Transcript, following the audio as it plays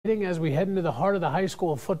As we head into the heart of the high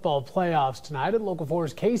school football playoffs tonight, at Local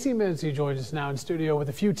 4's Casey Mincy joins us now in studio with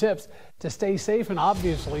a few tips to stay safe and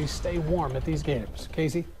obviously stay warm at these games.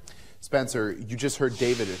 Casey? Spencer, you just heard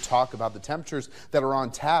David talk about the temperatures that are on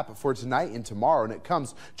tap for tonight and tomorrow, and it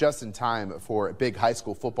comes just in time for big high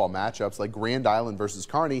school football matchups like Grand Island versus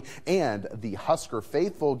Kearney, and the Husker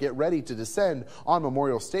faithful get ready to descend on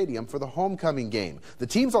Memorial Stadium for the homecoming game. The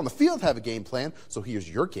teams on the field have a game plan, so here's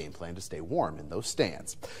your game plan to stay warm in those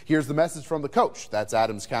stands. Here's the message from the coach. That's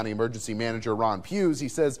Adams County Emergency Manager Ron Hughes. He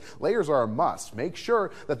says layers are a must. Make sure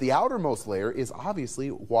that the outermost layer is obviously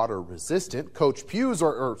water resistant. Coach Hughes,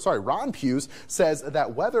 Ron Hughes, says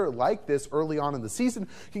that weather like this early on in the season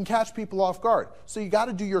can catch people off guard. So you got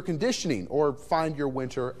to do your conditioning or find your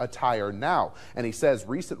winter attire now. And he says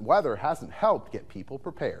recent weather hasn't helped get people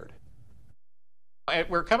prepared.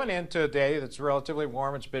 We're coming into a day that's relatively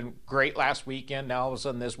warm. It's been great last weekend. Now all of a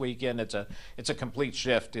sudden this weekend it's a complete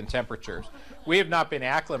shift in temperatures. We have not been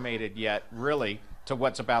acclimated yet really to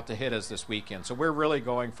what's about to hit us this weekend. So we're really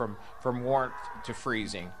going from warmth to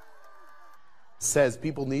freezing. Says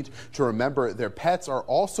people need to remember their pets are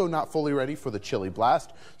also not fully ready for the chilly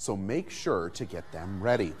blast, so make sure to get them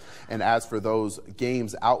ready. And as for those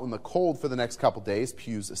games out in the cold for the next couple days,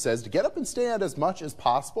 Hughes says to get up and stand as much as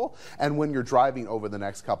possible. And when you're driving over the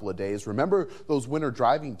next couple of days, remember those winter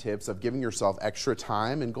driving tips of giving yourself extra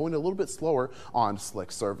time and going a little bit slower on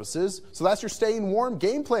slick surfaces. So that's your staying warm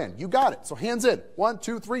game plan. You got it. So hands in. 1,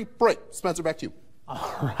 2, 3, break. Spencer, back to you.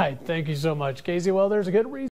 All right. Thank you so much, Casey. Well, there's a good reason.